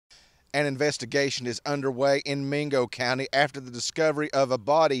An investigation is underway in Mingo County after the discovery of a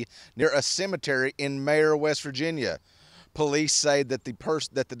body near a cemetery in Maher, West Virginia. Police say that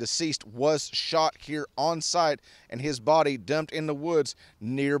the deceased was shot here on site and his body dumped in the woods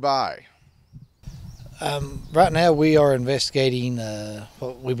nearby. Right now, we are investigating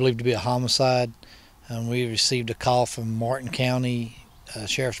what we believe to be a homicide. We received a call from Martin County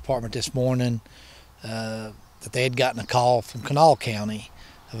Sheriff's Department this morning that they had gotten a call from Kanawha County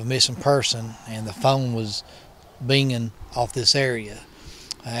of a missing person, and the phone was binging off this area.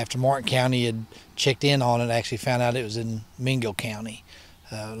 After Martin County had checked in on it, actually found out it was in Mingo County.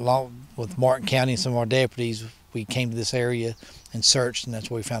 Along with Martin County and some of our deputies, we came to this area and searched, and that's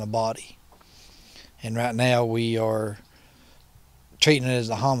where we found a body. And right now we are treating it as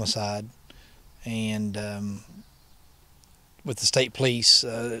a homicide, and with the state police,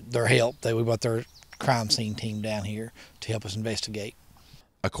 their help, we brought their crime scene team down here to help us investigate.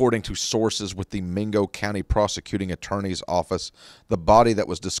 According to sources with the Mingo County Prosecuting Attorney's Office, the body that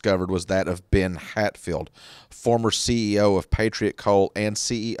was discovered was that of Ben Hatfield, former CEO of Patriot Coal and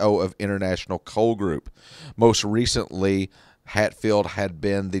CEO of International Coal Group. Most recently, Hatfield had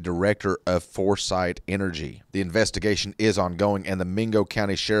been the director of Foresight Energy. The investigation is ongoing, and the Mingo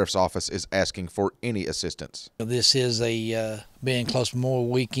County Sheriff's Office is asking for any assistance. This is being close to Memorial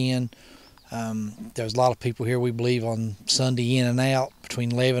Weekend. There's a lot of people here, we believe, on Sunday in and out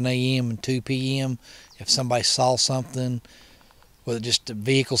between 11 a.m. and 2 p.m. If somebody saw something, whether just a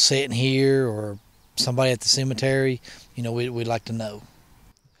vehicle sitting here or somebody at the cemetery, we'd like to know.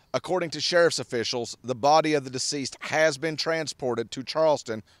 According to sheriff's officials, the body of the deceased has been transported to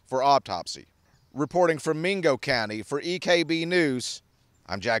Charleston for autopsy. Reporting from Mingo County for EKB News,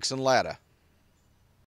 I'm Jackson Latta.